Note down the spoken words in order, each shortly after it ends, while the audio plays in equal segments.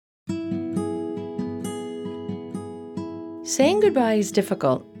Saying goodbye is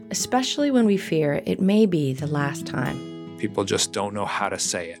difficult, especially when we fear it may be the last time. People just don't know how to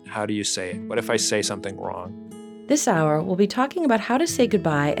say it. How do you say it? What if I say something wrong? This hour, we'll be talking about how to say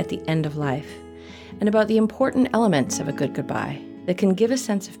goodbye at the end of life, and about the important elements of a good goodbye that can give a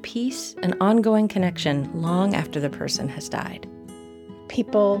sense of peace and ongoing connection long after the person has died.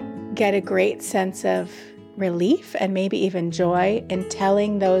 People get a great sense of relief and maybe even joy in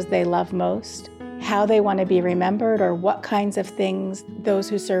telling those they love most how they want to be remembered, or what kinds of things those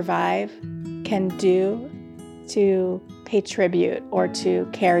who survive can do to pay tribute or to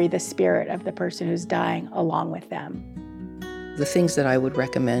carry the spirit of the person who's dying along with them. The things that I would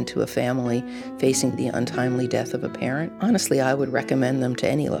recommend to a family facing the untimely death of a parent, honestly, I would recommend them to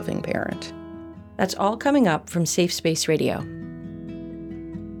any loving parent. That's all coming up from Safe Space Radio.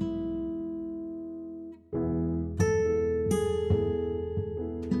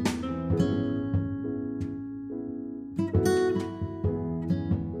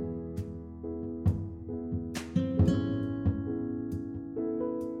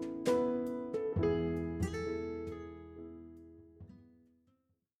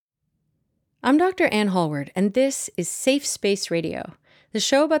 I'm Dr. Ann Hallward, and this is Safe Space Radio, the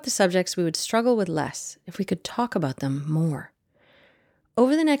show about the subjects we would struggle with less if we could talk about them more.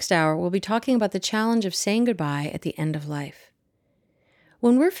 Over the next hour, we'll be talking about the challenge of saying goodbye at the end of life.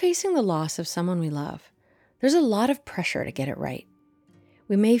 When we're facing the loss of someone we love, there's a lot of pressure to get it right.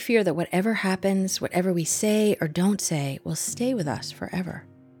 We may fear that whatever happens, whatever we say or don't say, will stay with us forever.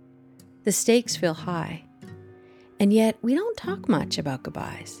 The stakes feel high, and yet we don't talk much about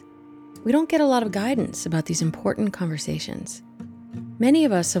goodbyes. We don't get a lot of guidance about these important conversations. Many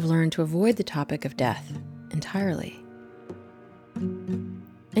of us have learned to avoid the topic of death entirely.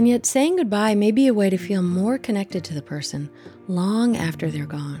 And yet saying goodbye may be a way to feel more connected to the person long after they're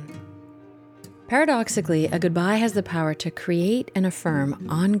gone. Paradoxically, a goodbye has the power to create and affirm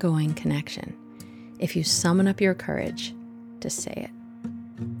ongoing connection if you summon up your courage to say it.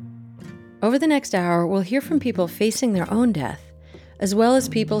 Over the next hour, we'll hear from people facing their own death, as well as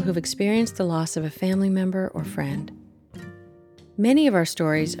people who've experienced the loss of a family member or friend. Many of our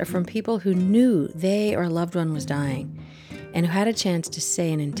stories are from people who knew they or a loved one was dying and who had a chance to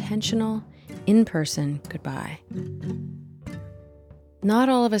say an intentional, in-person goodbye. Not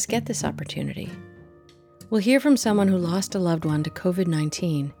all of us get this opportunity. We'll hear from someone who lost a loved one to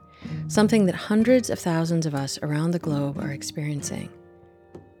COVID-19, something that hundreds of thousands of us around the globe are experiencing.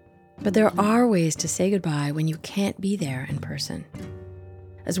 But there are ways to say goodbye when you can't be there in person,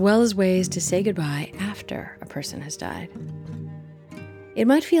 as well as ways to say goodbye after a person has died. It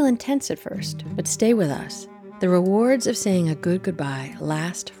might feel intense at first, but stay with us. The rewards of saying a good goodbye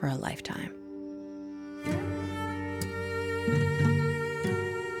last for a lifetime.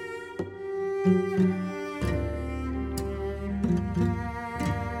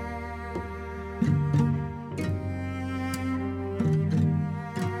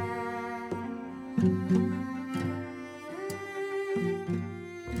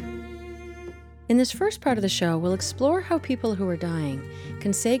 In this first part of the show, we'll explore how people who are dying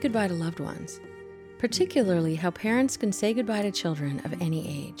can say goodbye to loved ones, particularly how parents can say goodbye to children of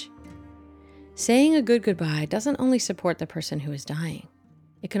any age. Saying a good goodbye doesn't only support the person who is dying,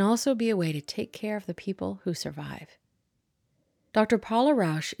 it can also be a way to take care of the people who survive. Dr. Paula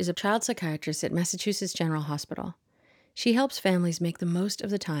Rausch is a child psychiatrist at Massachusetts General Hospital. She helps families make the most of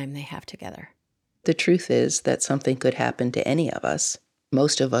the time they have together. The truth is that something could happen to any of us.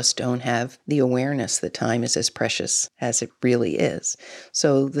 Most of us don't have the awareness that time is as precious as it really is.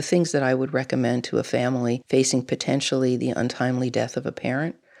 So the things that I would recommend to a family facing potentially the untimely death of a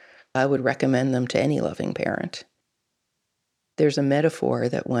parent, I would recommend them to any loving parent. There's a metaphor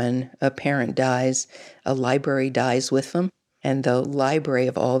that when a parent dies, a library dies with them, and the library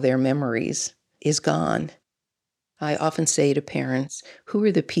of all their memories is gone. I often say to parents, who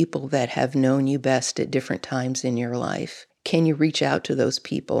are the people that have known you best at different times in your life? Can you reach out to those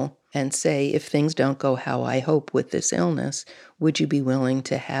people and say, if things don't go how I hope with this illness, would you be willing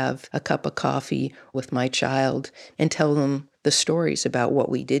to have a cup of coffee with my child and tell them the stories about what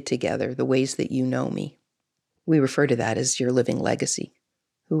we did together, the ways that you know me? We refer to that as your living legacy.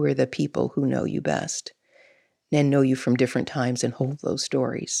 Who are the people who know you best and know you from different times and hold those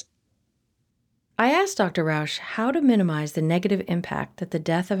stories? I asked Dr. Rausch how to minimize the negative impact that the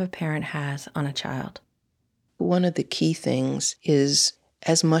death of a parent has on a child. One of the key things is,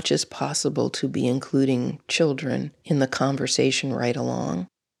 as much as possible, to be including children in the conversation right along.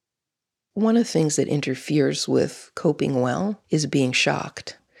 One of the things that interferes with coping well is being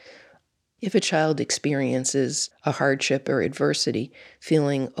shocked. If a child experiences a hardship or adversity,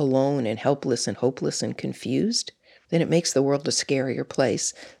 feeling alone and helpless and hopeless and confused, then it makes the world a scarier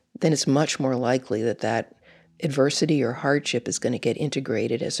place. Then it's much more likely that that adversity or hardship is going to get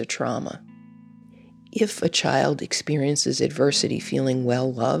integrated as a trauma. If a child experiences adversity feeling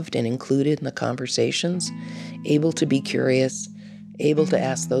well-loved and included in the conversations, able to be curious, able to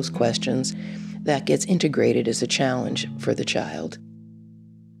ask those questions, that gets integrated as a challenge for the child.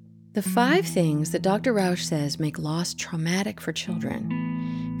 The 5 things that Dr. Rausch says make loss traumatic for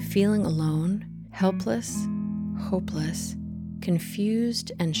children: feeling alone, helpless, hopeless,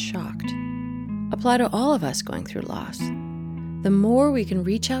 confused, and shocked, apply to all of us going through loss. The more we can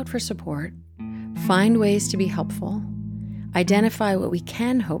reach out for support, find ways to be helpful, identify what we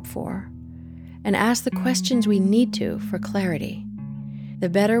can hope for, and ask the questions we need to for clarity, the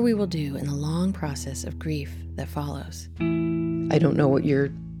better we will do in the long process of grief that follows. I don't know what your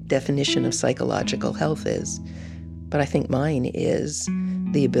definition of psychological health is, but I think mine is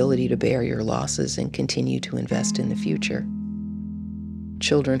the ability to bear your losses and continue to invest in the future.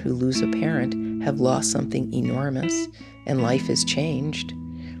 Children who lose a parent have lost something enormous, and life has changed,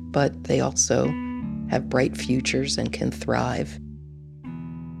 but they also have bright futures and can thrive.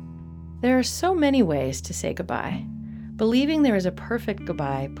 There are so many ways to say goodbye. Believing there is a perfect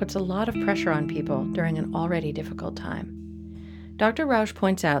goodbye puts a lot of pressure on people during an already difficult time. Dr. Rausch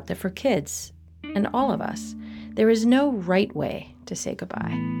points out that for kids, and all of us, there is no right way to say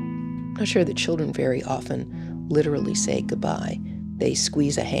goodbye. I'm not sure that children very often literally say goodbye. They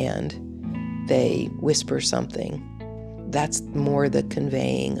squeeze a hand, they whisper something. That's more the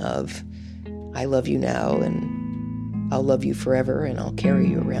conveying of, I love you now, and I'll love you forever, and I'll carry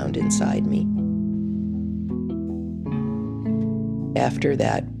you around inside me. After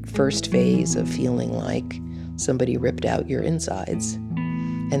that first phase of feeling like somebody ripped out your insides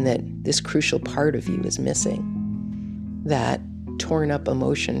and that this crucial part of you is missing, that torn up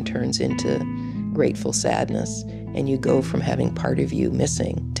emotion turns into grateful sadness, and you go from having part of you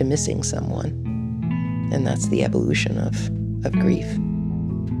missing to missing someone. And that's the evolution of grief.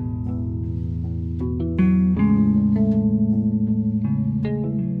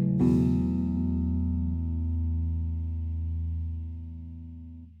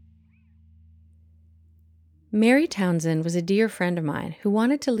 Mary Townsend was a dear friend of mine who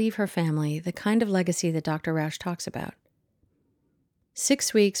wanted to leave her family the kind of legacy that Dr. Rausch talks about.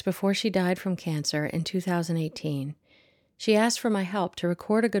 6 weeks before she died from cancer in 2018, she asked for my help to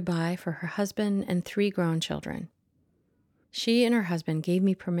record a goodbye for her husband and 3 grown children. She and her husband gave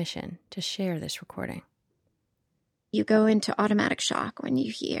me permission to share this recording. You go into automatic shock when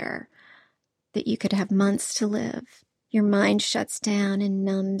you hear that you could have months to live. Your mind shuts down and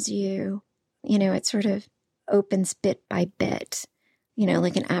numbs you. It sort of opens bit by bit,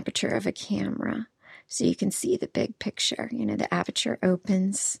 like an aperture of a camera. So you can see the big picture. The aperture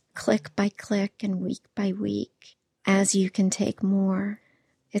opens click by click and week by week as you can take more.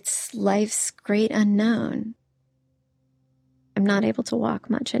 It's life's great unknown. I'm not able to walk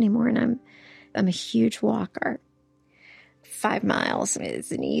much anymore, and I'm a huge walker. 5 miles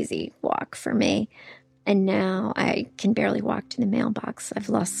is an easy walk for me. And now I can barely walk to the mailbox. I've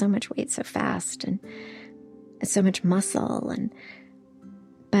lost so much weight so fast and so much muscle.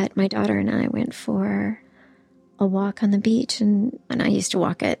 But my daughter and I went for a walk on the beach, and I used to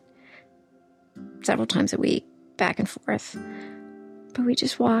walk it several times a week, back and forth. But we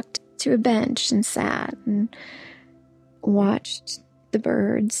just walked to a bench and sat and watched the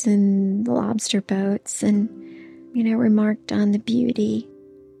birds and the lobster boats and, remarked on the beauty.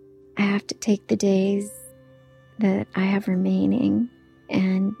 I have to take the days that I have remaining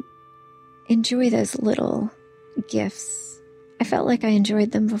and enjoy those little gifts. I felt like I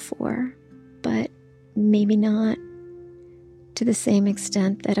enjoyed them before, but maybe not to the same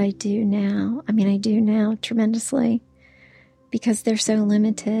extent that I do now. I do now tremendously because they're so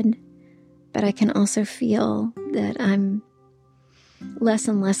limited, but I can also feel that I'm less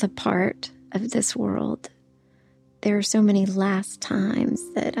and less a part of this world. There are so many last times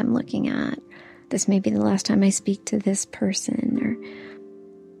that I'm looking at. This may be the last time I speak to this person,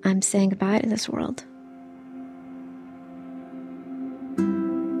 or I'm saying goodbye to this world.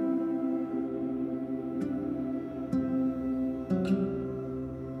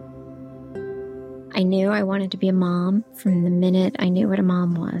 I knew I wanted to be a mom from the minute I knew what a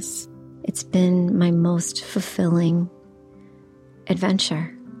mom was. It's been my most fulfilling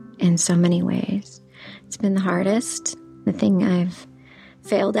adventure in so many ways. It's been the hardest, the thing I've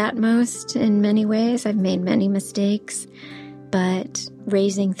failed at most in many ways. I've made many mistakes, but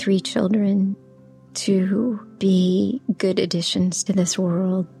raising 3 children to be good additions to this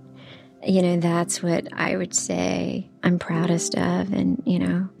world, that's what I would say I'm proudest of. And,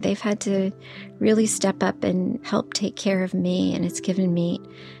 they've had to really step up and help take care of me. And it's given me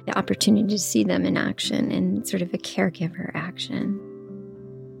the opportunity to see them in action in sort of a caregiver action.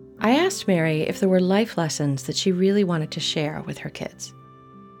 I asked Mary if there were life lessons that she really wanted to share with her kids.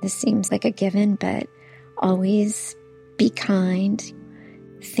 This seems like a given, but always be kind.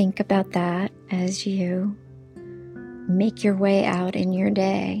 Think about that as you make your way out in your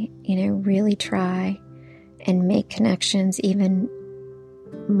day. Really try and make connections, even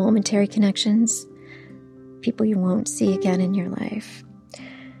momentary connections, people you won't see again in your life.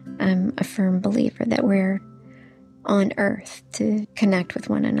 I'm a firm believer that we're on earth to connect with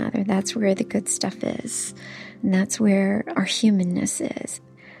one another. That's where the good stuff is. And that's where our humanness is.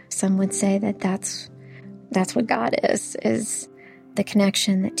 Some would say that that's what God is the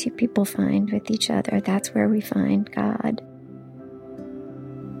connection that two people find with each other. That's where we find God.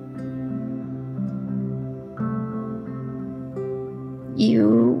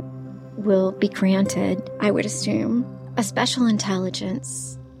 You will be granted, I would assume, a special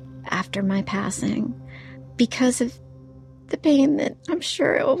intelligence after my passing because of the pain that I'm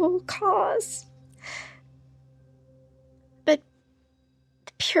sure it will cause. But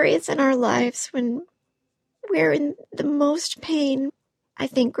the periods in our lives when we're in the most pain, I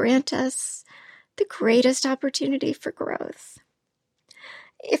think, grant us the greatest opportunity for growth.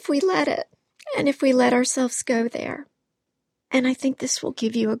 If we let it, and if we let ourselves go there. And I think this will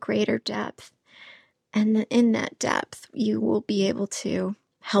give you a greater depth. And in that depth, you will be able to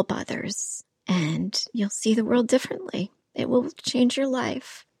help others. And you'll see the world differently. It will change your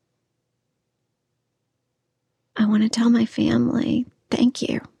life. I want to tell my family, thank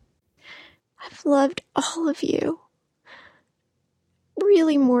you. I've loved all of you.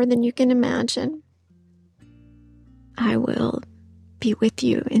 Really more than you can imagine. I will be with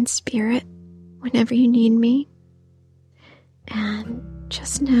you in spirit whenever you need me. And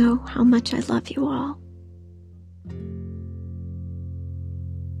just know how much I love you all.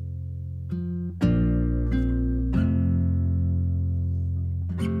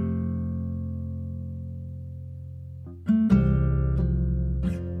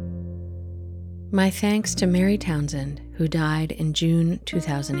 My thanks to Mary Townsend, who died in June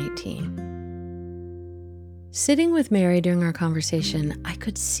 2018. Sitting with Mary during our conversation, I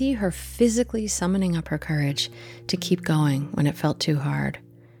could see her physically summoning up her courage to keep going when it felt too hard.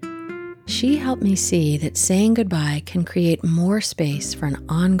 She helped me see that saying goodbye can create more space for an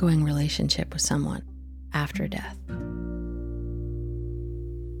ongoing relationship with someone after death.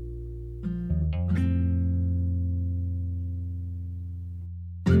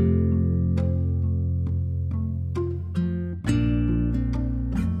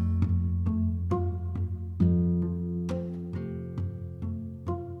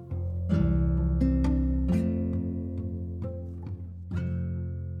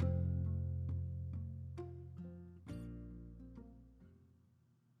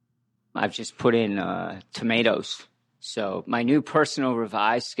 I've just put in tomatoes. So my new personal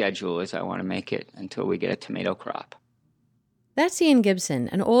revised schedule is I want to make it until we get a tomato crop. That's Ian Gibson,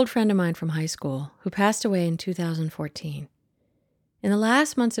 an old friend of mine from high school who passed away in 2014. In the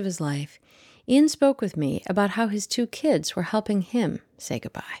last months of his life, Ian spoke with me about how his two kids were helping him say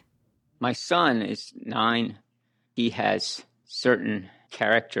goodbye. My son is 9. He has certain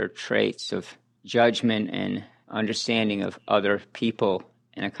character traits of judgment and understanding of other people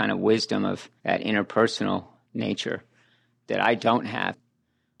and a kind of wisdom of that interpersonal nature that I don't have.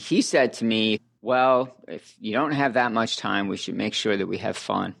 He said to me, well, if you don't have that much time, we should make sure that we have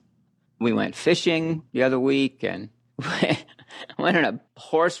fun. We went fishing the other week and went on a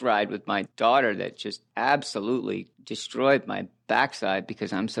horse ride with my daughter that just absolutely destroyed my backside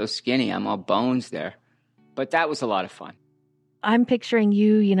because I'm so skinny. I'm all bones there. But that was a lot of fun. I'm picturing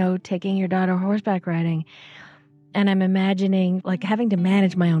you, taking your daughter horseback riding. And I'm imagining having to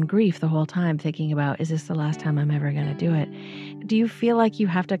manage my own grief the whole time, thinking about, is this the last time I'm ever going to do it? Do you feel like you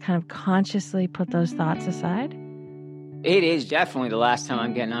have to kind of consciously put those thoughts aside? It is definitely the last time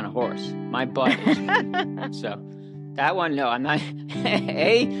I'm getting on a horse. My butt is. So that one, no, I'm not.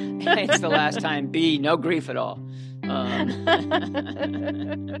 A, it's the last time. B, no grief at all.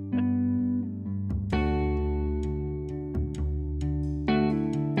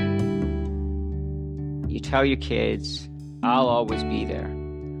 You tell your kids, I'll always be there.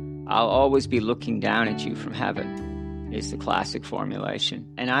 I'll always be looking down at you from heaven, is the classic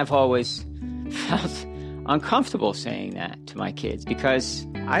formulation. And I've always felt uncomfortable saying that to my kids because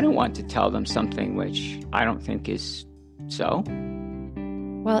I don't want to tell them something which I don't think is so.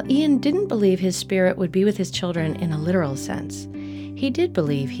 While Ian didn't believe his spirit would be with his children in a literal sense, he did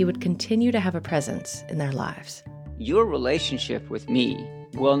believe he would continue to have a presence in their lives. your relationship with me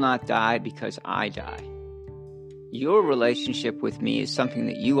will not die because I die. Your relationship with me is something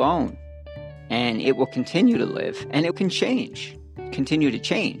that you own, and it will continue to live, and it can continue to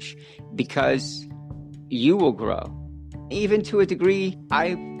change, because you will grow. Even to a degree, I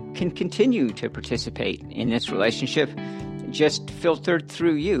can continue to participate in this relationship, just filtered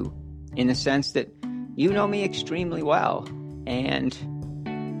through you, in the sense that you know me extremely well, and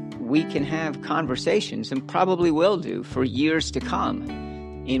we can have conversations, and probably will do for years to come,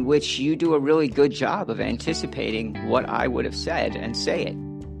 in which you do a really good job of anticipating what I would have said and say it.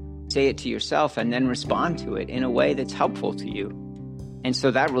 Say it to yourself and then respond to it in a way that's helpful to you. And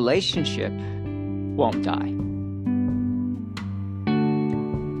so that relationship won't die.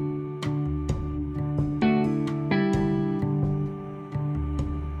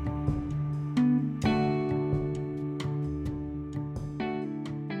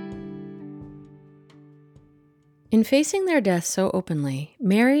 In facing their death so openly,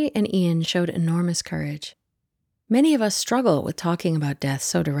 Mary and Ian showed enormous courage. Many of us struggle with talking about death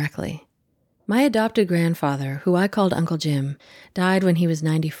so directly. My adopted grandfather, who I called Uncle Jim, died when he was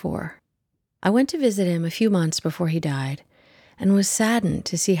 94. I went to visit him a few months before he died and was saddened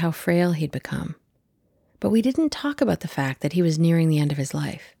to see how frail he'd become. But we didn't talk about the fact that he was nearing the end of his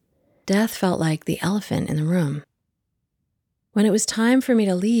life. Death felt like the elephant in the room. When it was time for me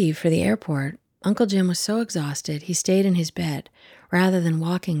to leave for the airport, Uncle Jim was so exhausted he stayed in his bed rather than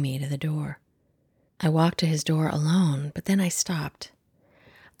walking me to the door. I walked to his door alone, but then I stopped.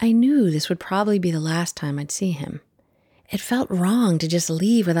 I knew this would probably be the last time I'd see him. It felt wrong to just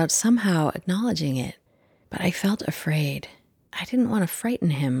leave without somehow acknowledging it, but I felt afraid. I didn't want to frighten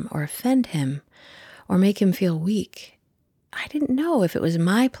him or offend him or make him feel weak. I didn't know if it was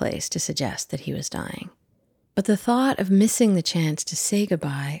my place to suggest that he was dying. But the thought of missing the chance to say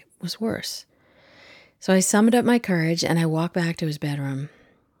goodbye was worse. So I summoned up my courage and I walked back to his bedroom.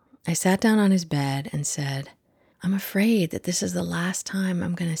 I sat down on his bed and said, "I'm afraid that this is the last time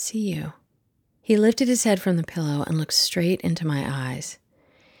I'm going to see you." He lifted his head from the pillow and looked straight into my eyes.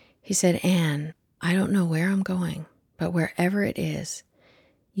 He said, "Anne, I don't know where I'm going, but wherever it is,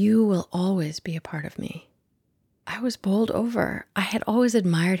 you will always be a part of me." I was bowled over. I had always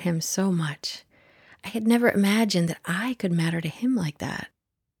admired him so much. I had never imagined that I could matter to him like that.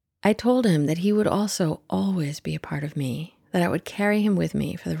 I told him that he would also always be a part of me, that I would carry him with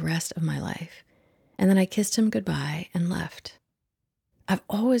me for the rest of my life. And then I kissed him goodbye and left. I've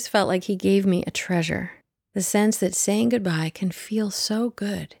always felt like he gave me a treasure, the sense that saying goodbye can feel so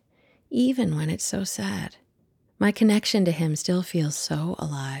good, even when it's so sad. My connection to him still feels so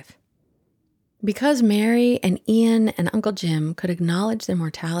alive. Because Mary and Ian and Uncle Jim could acknowledge their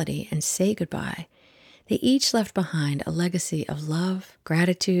mortality and say goodbye, they each left behind a legacy of love,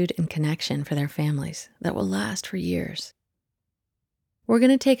 gratitude, and connection for their families that will last for years. We're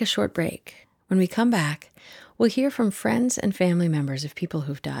going to take a short break. When we come back, we'll hear from friends and family members of people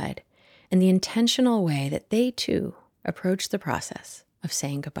who've died and the intentional way that they, too, approach the process of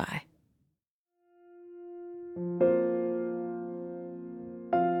saying goodbye.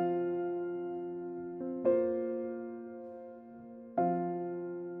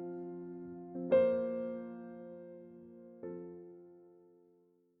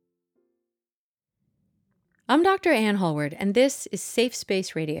 I'm Dr. Ann Hallward, and this is Safe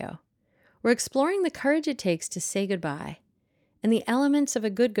Space Radio. We're exploring the courage it takes to say goodbye and the elements of a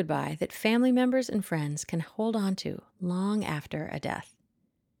good goodbye that family members and friends can hold on to long after a death.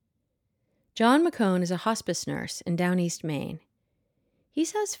 John McCone is a hospice nurse in Down East, Maine. He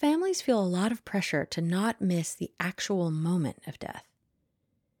says families feel a lot of pressure to not miss the actual moment of death.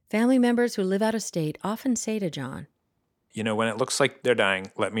 Family members who live out of state often say to John, When it looks like they're dying,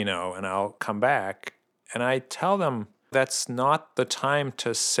 let me know and I'll come back. And I tell them that's not the time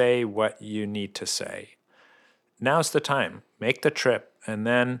to say what you need to say. Now's the time. Make the trip. And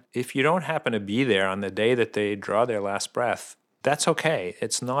then if you don't happen to be there on the day that they draw their last breath, that's okay.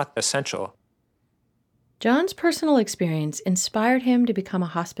 It's not essential. John's personal experience inspired him to become a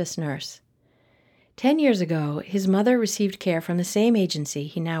hospice nurse. 10 years ago, his mother received care from the same agency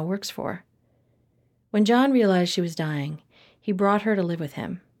he now works for. When John realized she was dying, he brought her to live with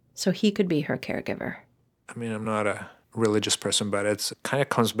him so he could be her caregiver. I'm not a religious person, but it kind of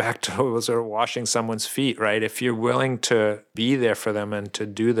comes back to sort of washing someone's feet, right? If you're willing to be there for them and to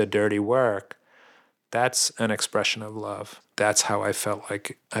do the dirty work, that's an expression of love. That's how I felt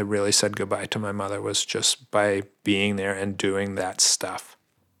like I really said goodbye to my mother, was just by being there and doing that stuff.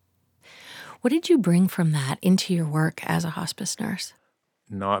 What did you bring from that into your work as a hospice nurse?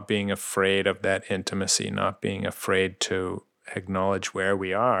 Not being afraid of that intimacy, not being afraid to acknowledge where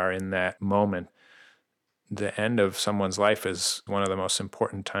we are in that moment. The end of someone's life is one of the most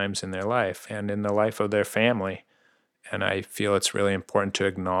important times in their life and in the life of their family. And I feel it's really important to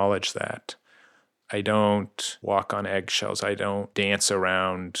acknowledge that. I don't walk on eggshells. I don't dance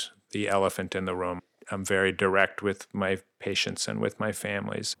around the elephant in the room. I'm very direct with my patients and with my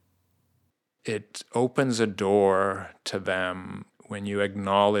families. It opens a door to them when you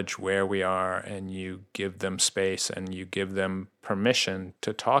acknowledge where we are and you give them space and you give them permission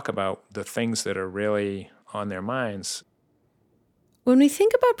to talk about the things that are really on their minds. When we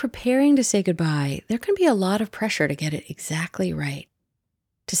think about preparing to say goodbye, there can be a lot of pressure to get it exactly right,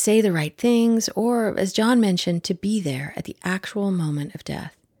 to say the right things, or, as John mentioned, to be there at the actual moment of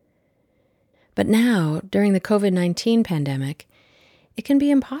death. But now, during the COVID-19 pandemic, it can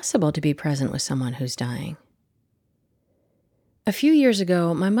be impossible to be present with someone who's dying. A few years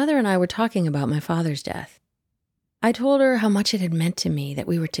ago, my mother and I were talking about my father's death. I told her how much it had meant to me that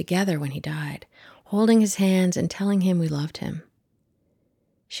we were together when he died, holding his hands and telling him we loved him.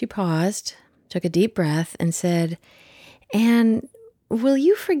 She paused, took a deep breath, and said, "Anne, will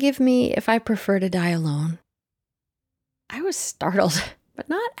you forgive me if I prefer to die alone?" I was startled, but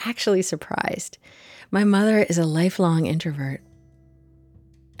not actually surprised. My mother is a lifelong introvert.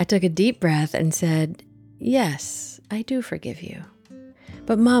 I took a deep breath and said, "Yes, I do forgive you.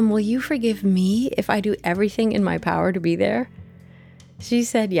 But Mom, will you forgive me if I do everything in my power to be there?" She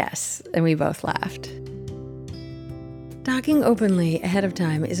said yes, and we both laughed. Talking openly ahead of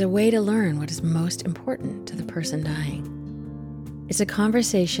time is a way to learn what is most important to the person dying. It's a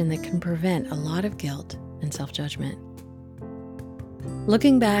conversation that can prevent a lot of guilt and self-judgment.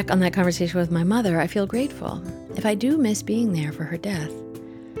 Looking back on that conversation with my mother, I feel grateful. If I do miss being there for her death,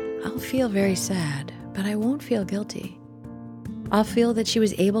 I'll feel very sad, but I won't feel guilty. I'll feel that she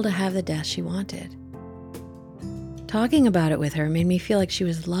was able to have the death she wanted. Talking about it with her made me feel like she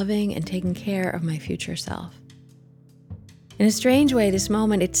was loving and taking care of my future self. In a strange way, this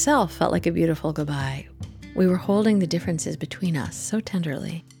moment itself felt like a beautiful goodbye. We were holding the differences between us so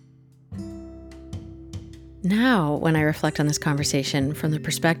tenderly. Now, when I reflect on this conversation from the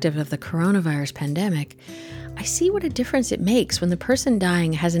perspective of the coronavirus pandemic, I see what a difference it makes when the person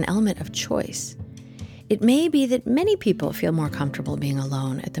dying has an element of choice. It may be that many people feel more comfortable being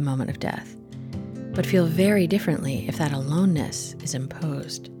alone at the moment of death, but feel very differently if that aloneness is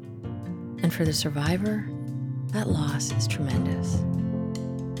imposed. And for the survivor, that loss is tremendous.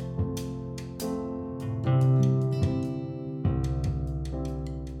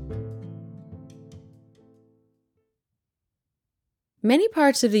 Many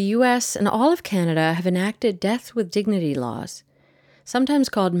parts of the U.S. and all of Canada have enacted death with dignity laws, sometimes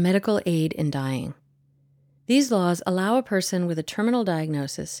called medical aid in dying. These laws allow a person with a terminal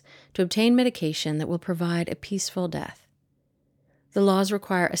diagnosis to obtain medication that will provide a peaceful death. The laws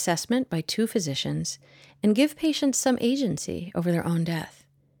require assessment by 2 physicians and give patients some agency over their own death.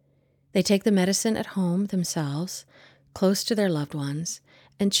 They take the medicine at home themselves, close to their loved ones,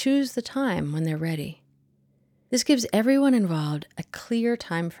 and choose the time when they're ready. This gives everyone involved a clear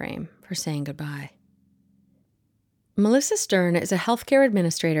time frame for saying goodbye. Melissa Stern is a healthcare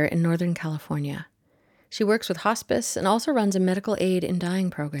administrator in Northern California. She works with hospice and also runs a medical aid in dying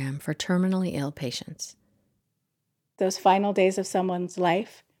program for terminally ill patients. Those final days of someone's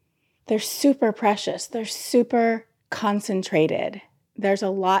life, they're super precious. They're super concentrated. There's a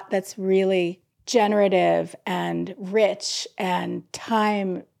lot that's really generative and rich, and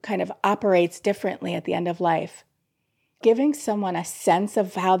time kind of operates differently at the end of life. Giving someone a sense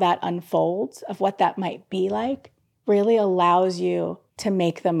of how that unfolds, of what that might be like, really allows you to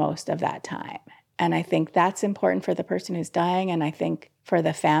make the most of that time. And I think that's important for the person who's dying, and I think for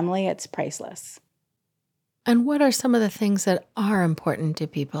the family, it's priceless. And what are some of the things that are important to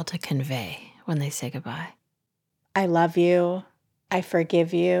people to convey when they say goodbye? I love you. I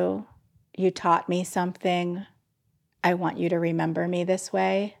forgive you. You taught me something. I want you to remember me this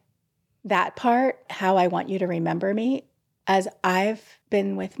way. That part, how I want you to remember me, as I've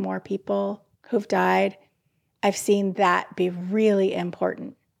been with more people who've died, I've seen that be really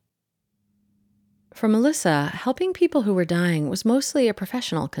important. For Melissa, helping people who were dying was mostly a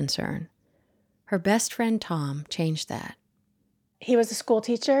professional concern. Her best friend, Tom, changed that. He was a school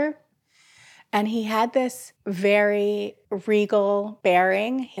teacher, and he had this very regal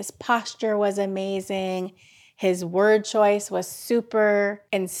bearing. His posture was amazing. His word choice was super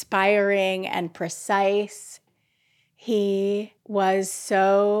inspiring and precise. He was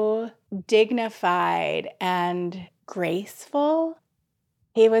so dignified and graceful.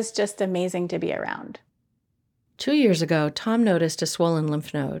 He was just amazing to be around. 2 years ago, Tom noticed a swollen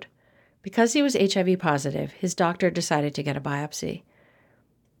lymph node. Because he was HIV positive, his doctor decided to get a biopsy.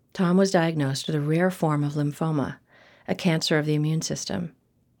 Tom was diagnosed with a rare form of lymphoma, a cancer of the immune system.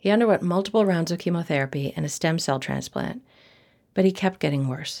 He underwent multiple rounds of chemotherapy and a stem cell transplant, but he kept getting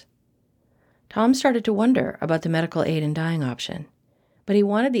worse. Tom started to wonder about the medical aid and dying option, but he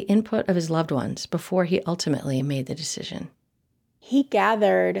wanted the input of his loved ones before he ultimately made the decision. He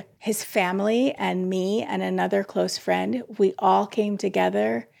gathered his family and me and another close friend. We all came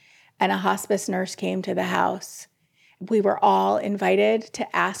together, and a hospice nurse came to the house. We were all invited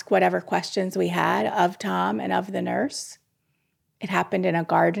to ask whatever questions we had of Tom and of the nurse. It happened in a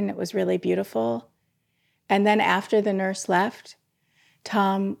garden. It was really beautiful. And then after the nurse left,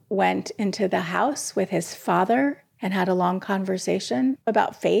 Tom went into the house with his father and had a long conversation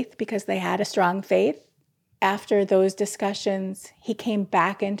about faith because they had a strong faith. After those discussions, he came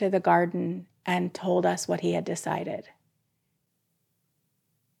back into the garden and told us what he had decided.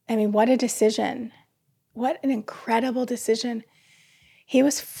 I mean, what a decision. What an incredible decision. He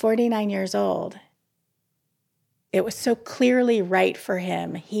was 49 years old. It was so clearly right for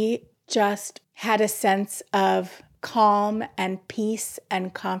him. He just had a sense of calm and peace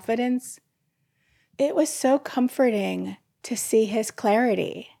and confidence. It was so comforting to see his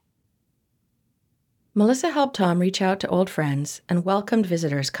clarity. Melissa helped Tom reach out to old friends and welcomed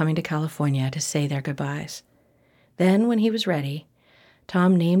visitors coming to California to say their goodbyes. Then, when he was ready,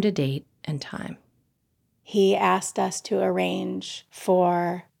 Tom named a date and time. He asked us to arrange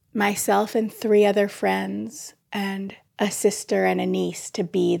for myself and 3 other friends and a sister and a niece to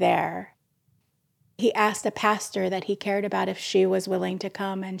be there. He asked a pastor that he cared about if she was willing to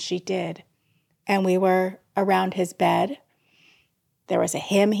come, and she did. And we were around his bed. There was a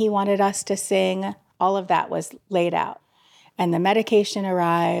hymn he wanted us to sing. All of that was laid out. And the medication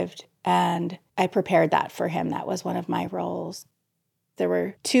arrived, and I prepared that for him. That was one of my roles. There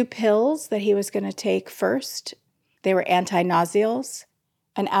were 2 pills that he was going to take first. They were anti-nauseals.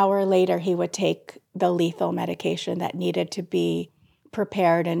 An hour later, he would take the lethal medication that needed to be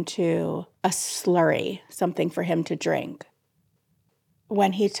prepared into a slurry, something for him to drink.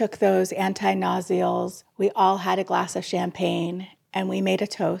 When he took those anti-nauseals, we all had a glass of champagne and we made a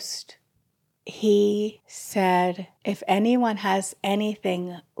toast. He said, if anyone has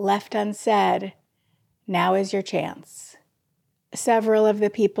anything left unsaid, now is your chance. Several of the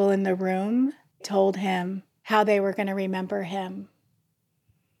people in the room told him how they were going to remember him.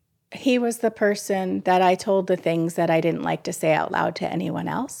 He was the person that I told the things that I didn't like to say out loud to anyone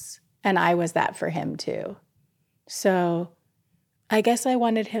else, and I was that for him too. So I guess I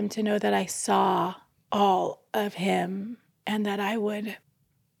wanted him to know that I saw all of him and that I would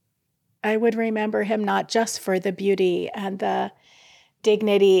remember him not just for the beauty and the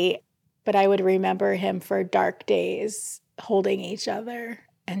dignity, but I would remember him for dark days holding each other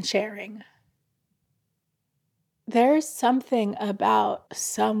and sharing. There's something about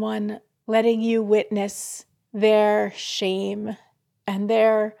someone letting you witness their shame and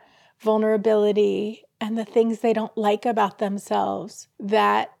their vulnerability and the things they don't like about themselves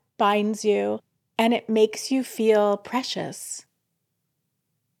that binds you, and it makes you feel precious.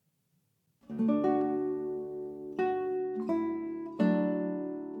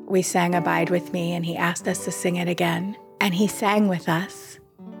 We sang Abide With Me, and he asked us to sing it again, and he sang with us.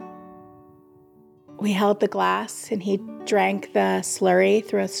 We held the glass and he drank the slurry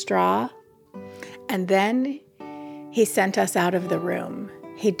through a straw. And then he sent us out of the room.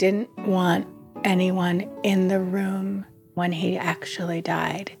 He didn't want anyone in the room when he actually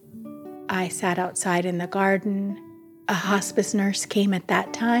died. I sat outside in the garden. A hospice nurse came at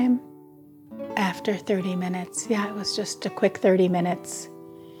that time. After 30 minutes, it was just a quick 30 minutes,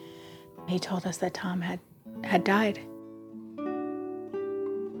 he told us that Tom had died.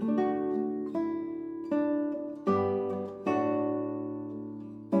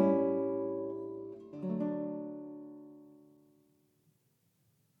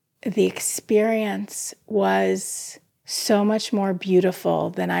 The experience was so much more beautiful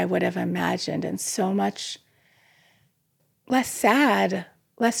than I would have imagined, and so much less sad,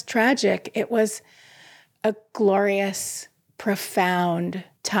 less tragic. It was a glorious, profound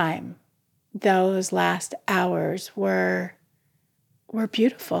time. Those last hours were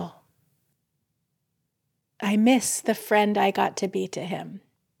beautiful. I miss the friend I got to be to him.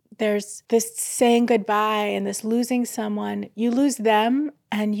 There's this saying goodbye and this losing someone. You lose them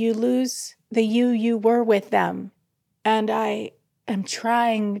and you lose the you were with them. And I am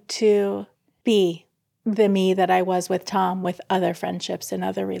trying to be the me that I was with Tom, with other friendships and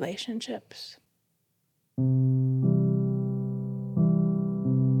other relationships.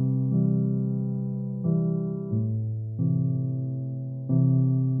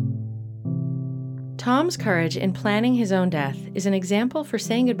 Tom's courage in planning his own death is an example for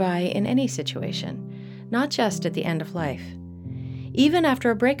saying goodbye in any situation, not just at the end of life. Even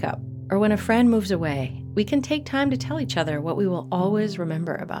after a breakup or when a friend moves away, we can take time to tell each other what we will always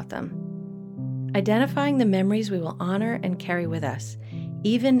remember about them. Identifying the memories we will honor and carry with us,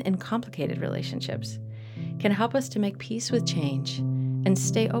 even in complicated relationships, can help us to make peace with change and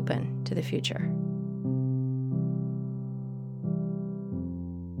stay open to the future.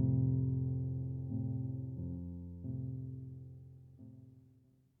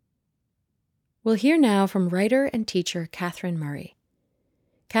 We'll hear now from writer and teacher Catherine Murray.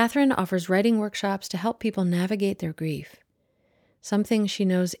 Catherine offers writing workshops to help people navigate their grief, something she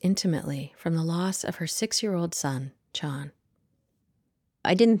knows intimately from the loss of her 6-year-old son, John.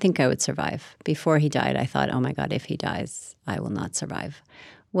 I didn't think I would survive. Before he died, I thought, oh my God, if he dies, I will not survive.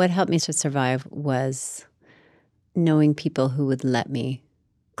 What helped me to survive was knowing people who would let me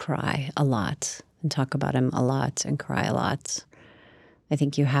cry a lot and talk about him a lot and cry a lot. I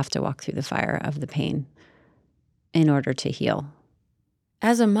think you have to walk through the fire of the pain in order to heal.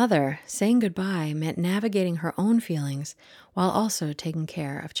 As a mother, saying goodbye meant navigating her own feelings while also taking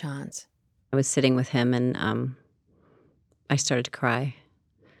care of John's. I was sitting with him and I started to cry,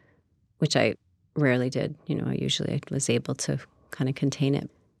 which I rarely did. Usually I was able to kind of contain it.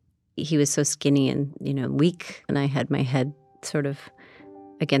 He was so skinny and, weak, and I had my head sort of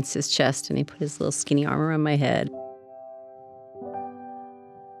against his chest, and he put his little skinny arm around my head.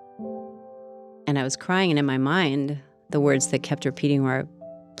 And I was crying, and in my mind, the words that kept repeating were,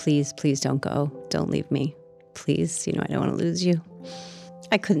 please, please don't go. Don't leave me. Please, I don't want to lose you.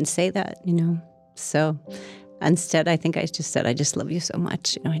 I couldn't say that, So instead, I think I just said, I just love you so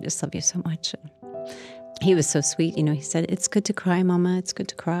much. I just love you so much. And he was so sweet. He said, it's good to cry, Mama. It's good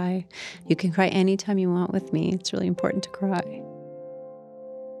to cry. You can cry anytime you want with me. It's really important to cry.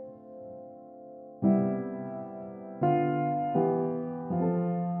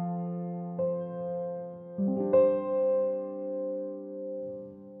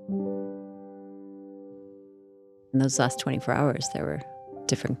 In those last 24 hours, there were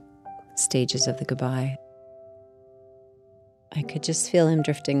different stages of the goodbye. I could just feel him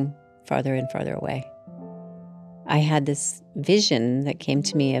drifting farther and farther away. I had this vision that came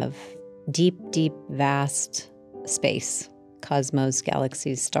to me of deep, deep, vast space, cosmos,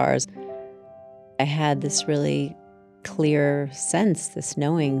 galaxies, stars. I had this really clear sense, this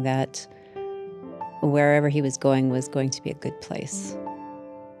knowing that wherever he was going to be a good place.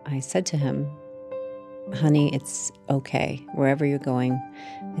 I said to him, honey, it's okay. Wherever you're going,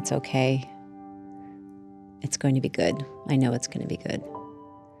 it's okay. It's going to be good. I know it's going to be good.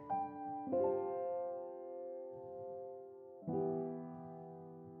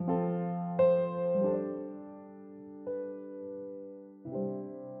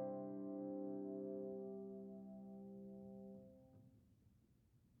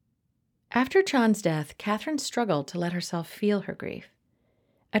 After John's death, Catherine struggled to let herself feel her grief.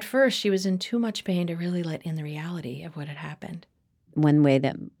 At first, she was in too much pain to really let in the reality of what had happened. One way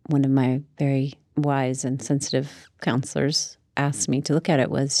that one of my very wise and sensitive counselors asked me to look at it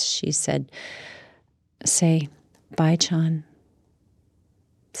was, she said, say, bye, John.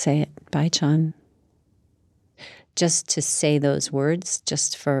 Say it, bye, John. Just to say those words,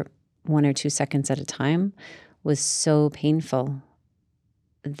 just for 1 or 2 seconds at a time, was so painful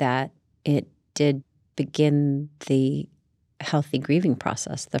that it did begin the healthy grieving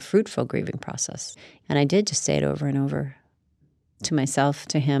process, the fruitful grieving process. And I did just say it over and over, to myself,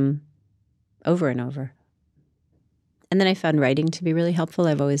 to him, over and over. And then I found writing to be really helpful.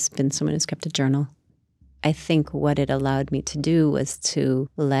 I've always been someone who's kept a journal. I think what it allowed me to do was to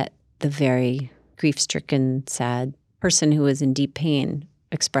let the very grief-stricken, sad person who was in deep pain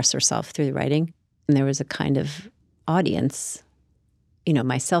express herself through the writing. And there was a kind of audience,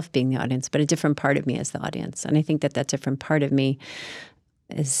 myself being the audience, but a different part of me as the audience. And I think that different part of me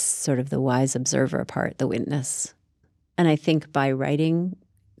is sort of the wise observer part, the witness. And I think by writing,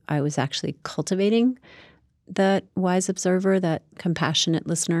 I was actually cultivating that wise observer, that compassionate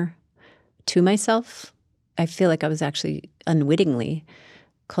listener to myself. I feel like I was actually unwittingly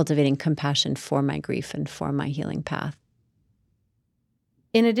cultivating compassion for my grief and for my healing path.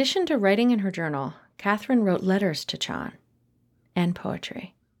 In addition to writing in her journal, Catherine wrote letters to John and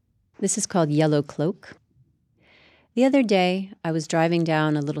poetry. This is called Yellow Cloak. The other day, I was driving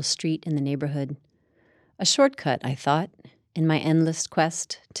down a little street in the neighborhood. A shortcut, I thought, in my endless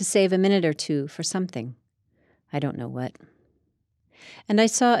quest to save a minute or two for something. I don't know what. And I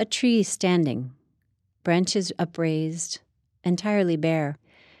saw a tree standing, branches upraised, entirely bare.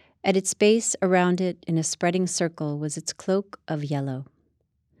 At its base, around it, in a spreading circle, was its cloak of yellow.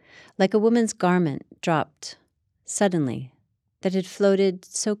 like a woman's garment dropped suddenly that had floated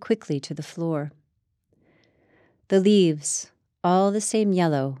so quickly to the floor. The leaves, all the same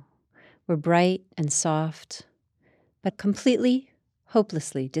yellow, were bright and soft, but completely,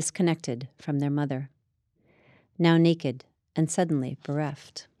 hopelessly disconnected from their mother, now naked and suddenly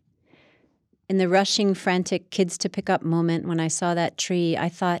bereft. In the rushing, frantic kids-to-pick-up moment when I saw that tree, I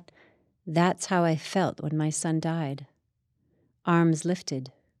thought, that's how I felt when my son died. Arms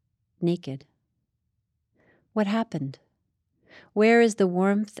lifted, naked. What happened? Where is the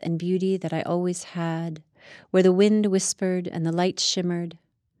warmth and beauty that I always had, where the wind whispered and the light shimmered,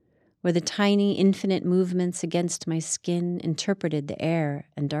 where the tiny, infinite movements against my skin interpreted the air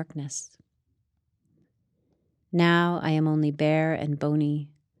and darkness? Now I am only bare and bony,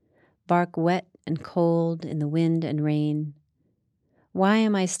 bark wet and cold in the wind and rain. Why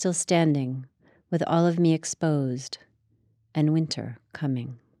am I still standing, with all of me exposed, and winter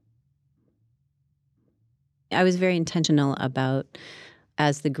coming? I was very intentional about,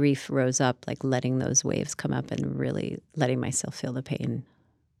 as the grief rose up, like letting those waves come up and really letting myself feel the pain,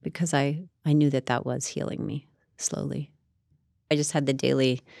 because I knew that that was healing me slowly. I just had the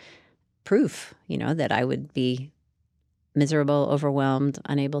daily proof, that I would be miserable, overwhelmed,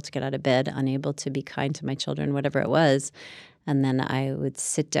 unable to get out of bed, unable to be kind to my children, whatever it was. And then I would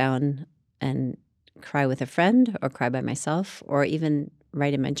sit down and cry with a friend or cry by myself or even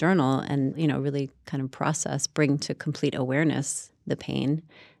write in my journal and, really kind of process, bring to complete awareness the pain.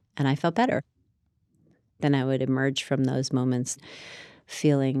 And I felt better. Then I would emerge from those moments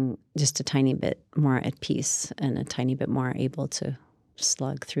feeling just a tiny bit more at peace and a tiny bit more able to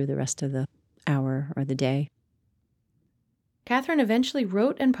slug through the rest of the hour or the day. Catherine eventually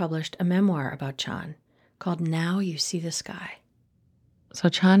wrote and published a memoir about Chan called Now You See the Sky. So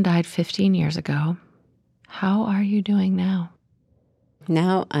Chan died 15 years ago. How are you doing now?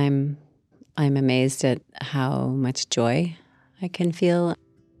 Now I'm amazed at how much joy I can feel.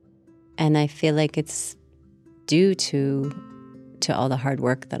 And I feel like it's due to all the hard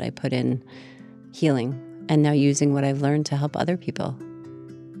work that I put in healing and now using what I've learned to help other people.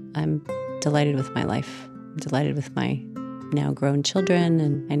 I'm delighted with my life. I'm delighted with my now grown children,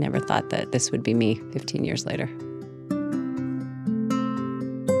 and I never thought that this would be me 15 years later.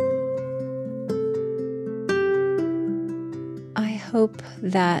 I hope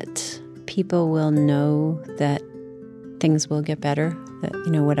that people will know that things will get better, that,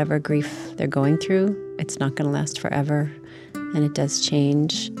 whatever grief they're going through, it's not going to last forever, and it does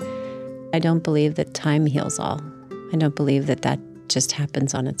change. I don't believe that time heals all. I don't believe that that just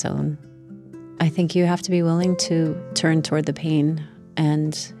happens on its own. I think you have to be willing to turn toward the pain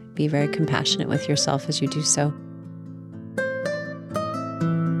and be very compassionate with yourself as you do so.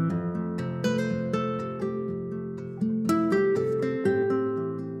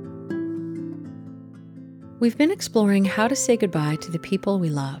 We've been exploring how to say goodbye to the people we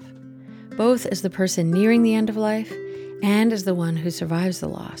love, both as the person nearing the end of life and as the one who survives the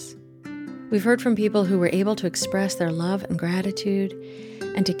loss. We've heard from people who were able to express their love and gratitude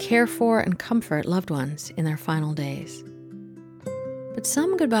and to care for and comfort loved ones in their final days. But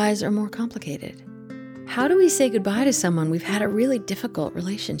some goodbyes are more complicated. How do we say goodbye to someone we've had a really difficult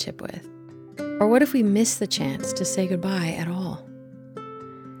relationship with? Or what if we miss the chance to say goodbye at all?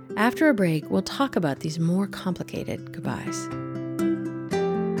 After a break, we'll talk about these more complicated goodbyes.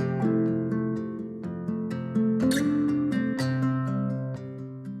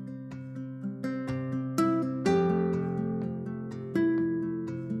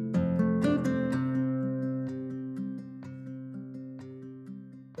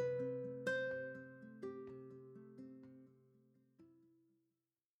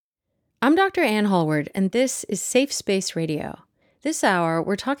 I'm Dr. Ann Hallward, and this is Safe Space Radio. This hour,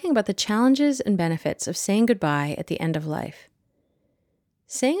 we're talking about the challenges and benefits of saying goodbye at the end of life.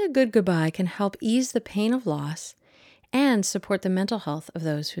 Saying a good goodbye can help ease the pain of loss and support the mental health of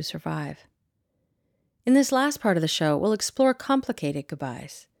those who survive. In this last part of the show, we'll explore complicated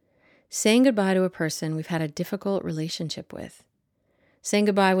goodbyes. Saying goodbye to a person we've had a difficult relationship with. Saying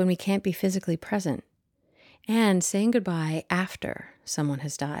goodbye when we can't be physically present. And saying goodbye after someone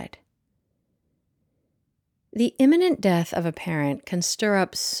has died. The imminent death of a parent can stir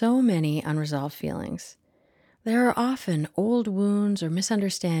up so many unresolved feelings. There are often old wounds or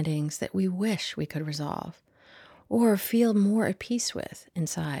misunderstandings that we wish we could resolve or feel more at peace with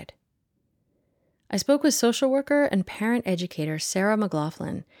inside. I spoke with social worker and parent educator Sarah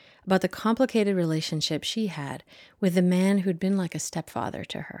McLaughlin about the complicated relationship she had with the man who'd been like a stepfather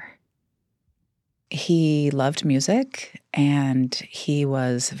to her. He loved music and he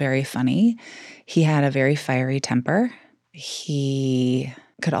was very funny. He had a very fiery temper. He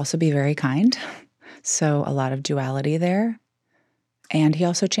could also be very kind. So a lot of duality there. And he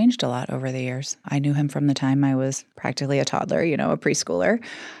also changed a lot over the years. I knew him from the time I was practically a toddler, a preschooler.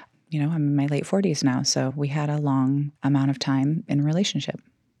 I'm in my late 40s now, so we had a long amount of time in relationship.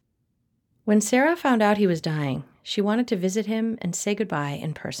 When Sarah found out he was dying, she wanted to visit him and say goodbye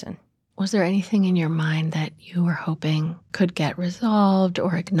in person. Was there anything in your mind that you were hoping could get resolved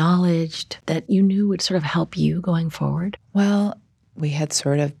or acknowledged that you knew would sort of help you going forward? Well, we had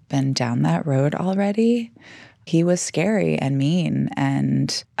sort of been down that road already. He was scary and mean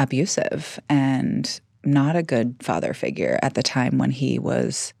and abusive and not a good father figure at the time when he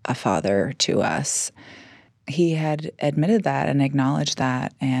was a father to us. He had admitted that and acknowledged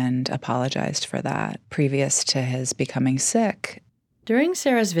that and apologized for that previous to his becoming sick. During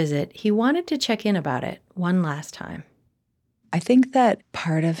Sarah's visit, he wanted to check in about it one last time. I think that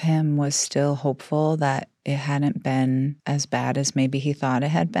part of him was still hopeful that it hadn't been as bad as maybe he thought it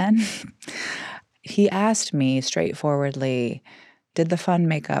had been. He asked me straightforwardly, did the fun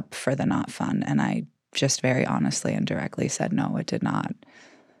make up for the not fun? And I just very honestly and directly said, no, it did not.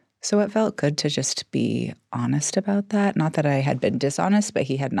 So it felt good to just be honest about that. Not that I had been dishonest, but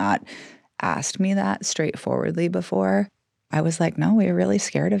he had not asked me that straightforwardly before. I was like, no, we were really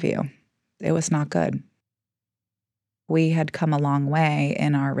scared of you. It was not good. We had come a long way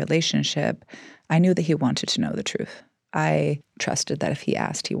in our relationship. I knew that he wanted to know the truth. I trusted that if he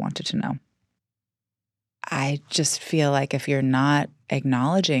asked, he wanted to know. I just feel like if you're not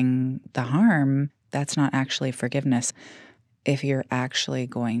acknowledging the harm, that's not actually forgiveness. If you're actually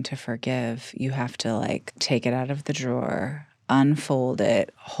going to forgive, you have to take it out of the drawer, unfold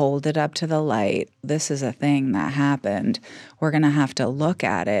it, hold it up to the light. This is a thing that happened. We're going to have to look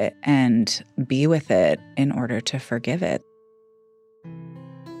at it and be with it in order to forgive it.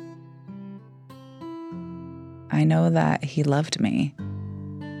 I know that he loved me.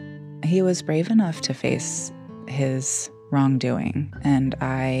 He was brave enough to face his wrongdoing, and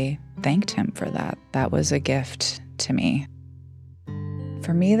I thanked him for that. That was a gift to me.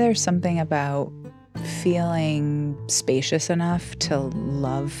 For me, there's something about feeling spacious enough to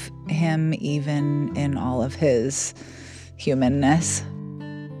love him even in all of his humanness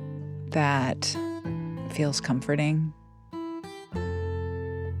that feels comforting.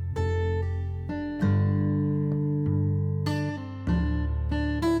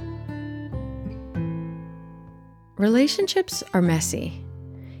 Relationships are messy.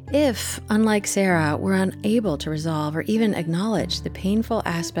 If, unlike Sarah, we're unable to resolve or even acknowledge the painful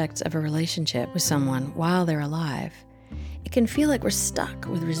aspects of a relationship with someone while they're alive, it can feel like we're stuck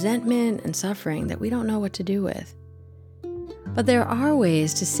with resentment and suffering that we don't know what to do with. But there are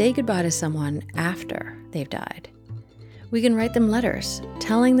ways to say goodbye to someone after they've died. We can write them letters,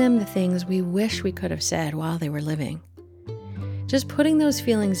 telling them the things we wish we could have said while they were living. Just putting those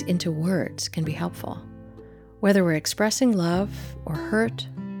feelings into words can be helpful, whether we're expressing love or hurt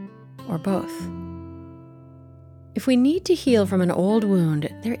or both. If we need to heal from an old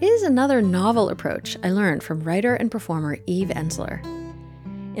wound, there is another novel approach I learned from writer and performer Eve Ensler.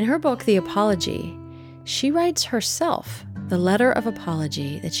 In her book, The Apology, she writes herself the letter of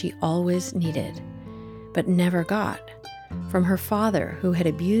apology that she always needed, but never got, from her father who had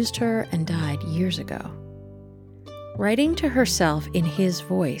abused her and died years ago. Writing to herself in his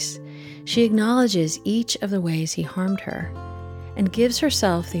voice, she acknowledges each of the ways he harmed her and gives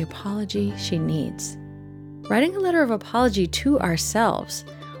herself the apology she needs. Writing a letter of apology to ourselves,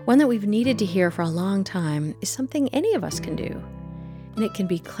 one that we've needed to hear for a long time, is something any of us can do, and it can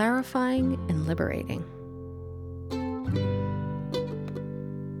be clarifying and liberating.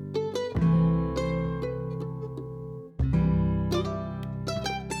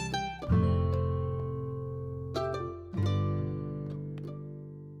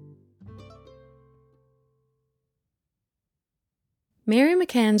 Mary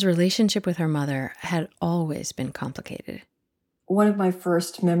McCann's relationship with her mother had always been complicated. One of my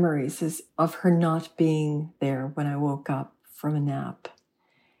first memories is of her not being there when I woke up from a nap.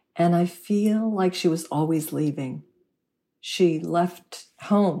 And I feel like she was always leaving. She left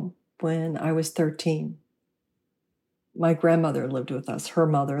home when I was 13. My grandmother lived with us, her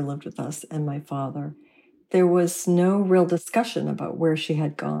mother lived with us, and my father. There was no real discussion about where she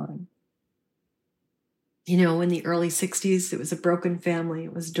had gone. In the early 60s, it was a broken family.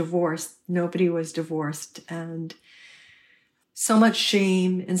 It was divorced. Nobody was divorced. And so much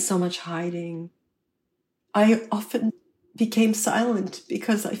shame and so much hiding. I often became silent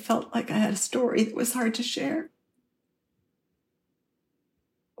because I felt like I had a story that was hard to share.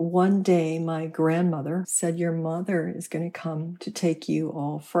 One day, my grandmother said, your mother is going to come to take you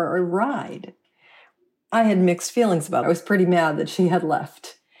all for a ride. I had mixed feelings about it. I was pretty mad that she had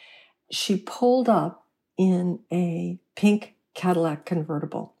left. She pulled up in a pink Cadillac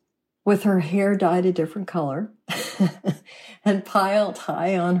convertible with her hair dyed a different color and piled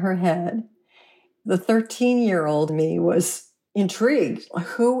high on her head. The 13-year-old me was intrigued.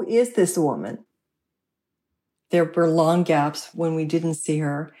 Who is this woman? There were long gaps when we didn't see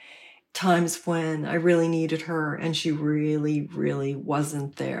her, times when I really needed her and she really, really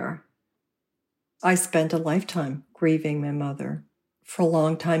wasn't there. I spent a lifetime grieving my mother, for a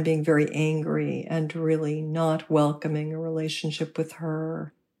long time being very angry and really not welcoming a relationship with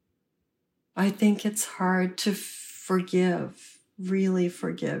her. I think it's hard to forgive, really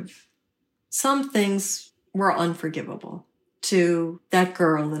forgive. Some things were unforgivable to that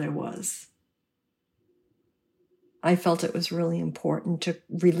girl that I was. I felt it was really important to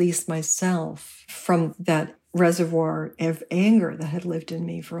release myself from that reservoir of anger that had lived in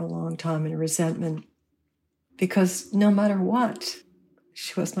me for a long time and resentment. Because no matter what,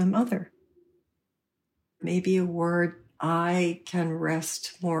 she was my mother. Maybe a word I can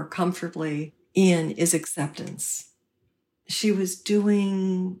rest more comfortably in is acceptance. She was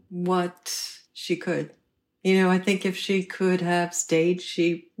doing what she could. I think if she could have stayed,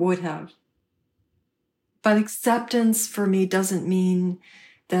 she would have. But acceptance for me doesn't mean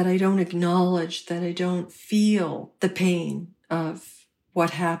that I don't acknowledge, that I don't feel the pain of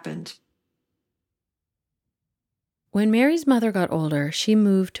what happened. When Mary's mother got older, she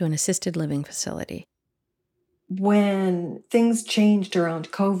moved to an assisted living facility. When things changed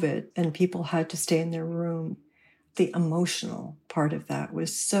around COVID and people had to stay in their room, the emotional part of that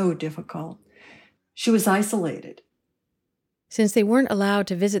was so difficult. She was isolated. Since they weren't allowed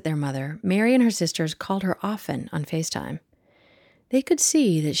to visit their mother, Mary and her sisters called her often on FaceTime. They could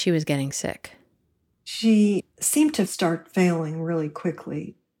see that she was getting sick. She seemed to start failing really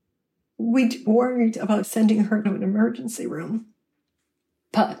quickly. We worried about sending her to an emergency room,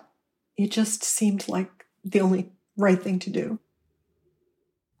 but it just seemed like the only right thing to do.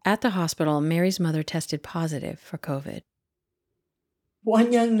 At the hospital, Mary's mother tested positive for COVID.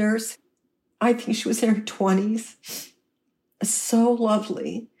 One young nurse, I think she was in her 20s, so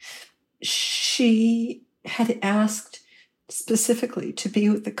lovely. She had asked specifically to be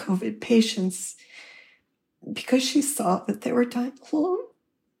with the COVID patients because she saw that they were dying alone.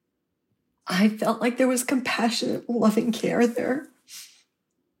 I felt like there was compassionate, loving care there.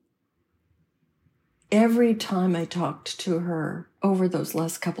 Every time I talked to her over those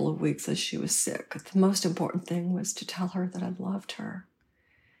last couple of weeks as she was sick, the most important thing was to tell her that I loved her.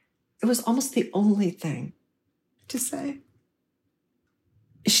 It was almost the only thing to say.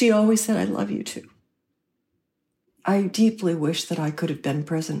 She always said, "I love you too." I deeply wish that I could have been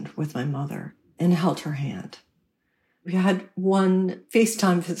present with my mother and held her hand. We had one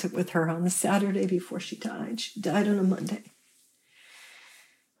FaceTime visit with her on the Saturday before she died. She died on a Monday.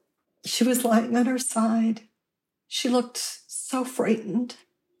 She was lying on her side. She looked so frightened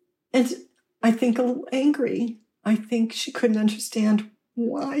and I think a little angry. I think she couldn't understand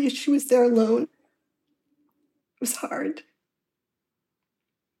why she was there alone. It was hard.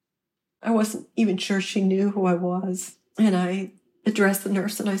 I wasn't even sure she knew who I was. And I addressed the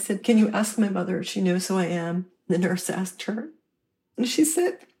nurse and I said, "Can you ask my mother if she knows who I am?" The nurse asked her. And she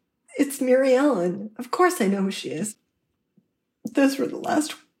said, "It's Mary Ellen. Of course I know who she is." Those were the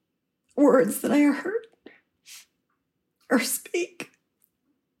last words that I heard her speak.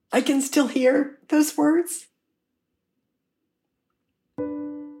 I can still hear those words.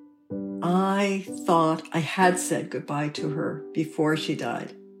 I thought I had said goodbye to her before she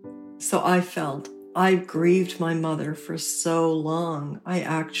died. So I felt I grieved my mother for so long. I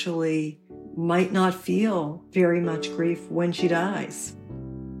actually might not feel very much grief when she dies.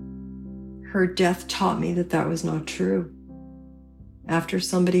 Her death taught me that that was not true. After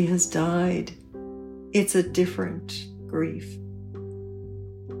somebody has died, it's a different grief.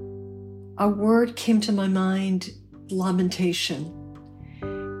 A word came to my mind, lamentation.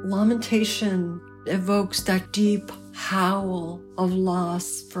 Lamentation evokes that deep howl of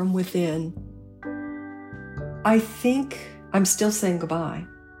loss from within. I think I'm still saying goodbye.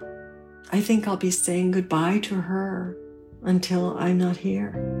 I think I'll be saying goodbye to her until I'm not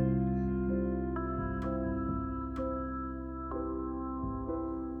here.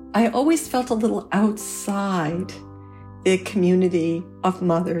 I always felt a little outside the community of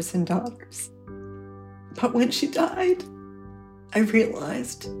mothers and daughters. But when she died, I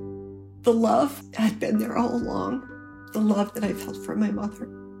realized the love had been there all along, the love that I felt for my mother,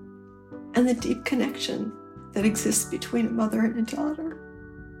 and the deep connection that exists between a mother and a daughter.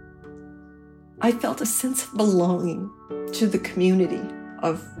 I felt a sense of belonging to the community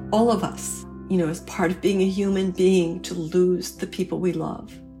of all of us, as part of being a human being, to lose the people we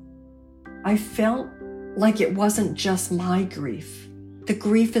love. I felt like it wasn't just my grief. The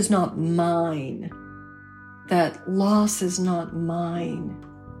grief is not mine. That loss is not mine.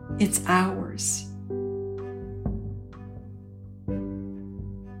 It's ours.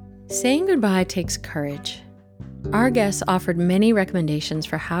 Saying goodbye takes courage. Our guests offered many recommendations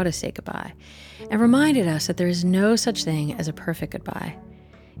for how to say goodbye and reminded us that there is no such thing as a perfect goodbye.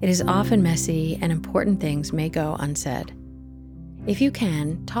 It is often messy and important things may go unsaid. If you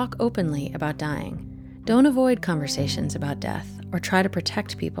can, talk openly about dying. Don't avoid conversations about death or try to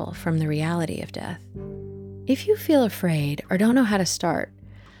protect people from the reality of death. If you feel afraid or don't know how to start,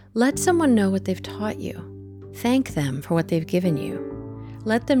 let someone know what they've taught you. Thank them for what they've given you.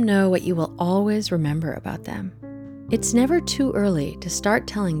 Let them know what you will always remember about them. It's never too early to start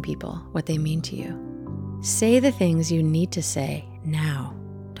telling people what they mean to you. Say the things you need to say now.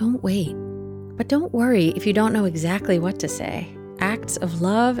 Don't wait. But don't worry if you don't know exactly what to say. Acts of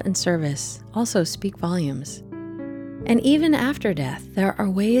love and service also speak volumes. And even after death, there are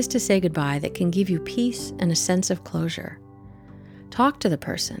ways to say goodbye that can give you peace and a sense of closure. Talk to the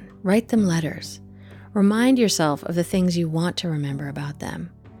person, write them letters. Remind yourself of the things you want to remember about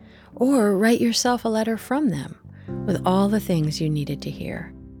them. Or write yourself a letter from them with all the things you needed to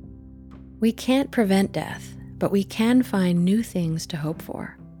hear. We can't prevent death, but we can find new things to hope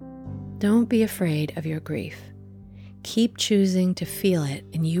for. Don't be afraid of your grief. Keep choosing to feel it,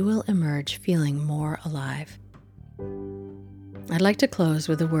 and you will emerge feeling more alive. I'd like to close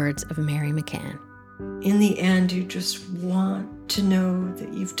with the words of Mary McCann. In the end, you just want to know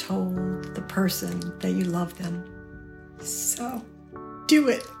that you've told the person that you love them. So, do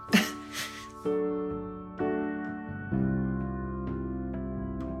it.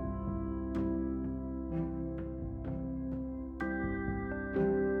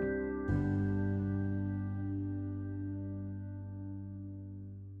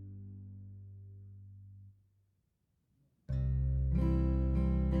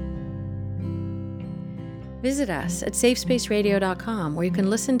 Visit us at safespaceradio.com, where you can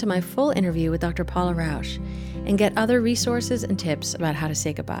listen to my full interview with Dr. Paula Rausch and get other resources and tips about how to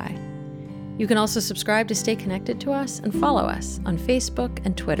say goodbye. You can also subscribe to stay connected to us and follow us on Facebook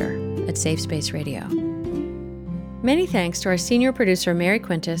and Twitter at Safe Space Radio. Many thanks to our senior producer, Mary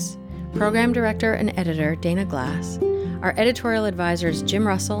Quintus, program director and editor, Dana Glass, our editorial advisors, Jim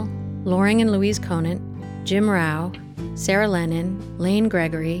Russell, Loring and Louise Conant, Jim Rao, Sarah Lennon, Lane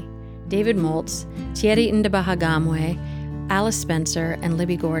Gregory, David Moltz, Thierry Ndabahagamwe, Alice Spencer, and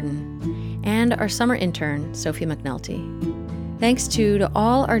Libby Gordon, and our summer intern, Sophie McNulty. Thanks to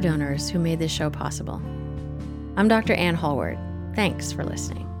all our donors who made this show possible. I'm Dr. Ann Hallward. Thanks for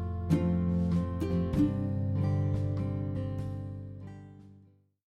listening.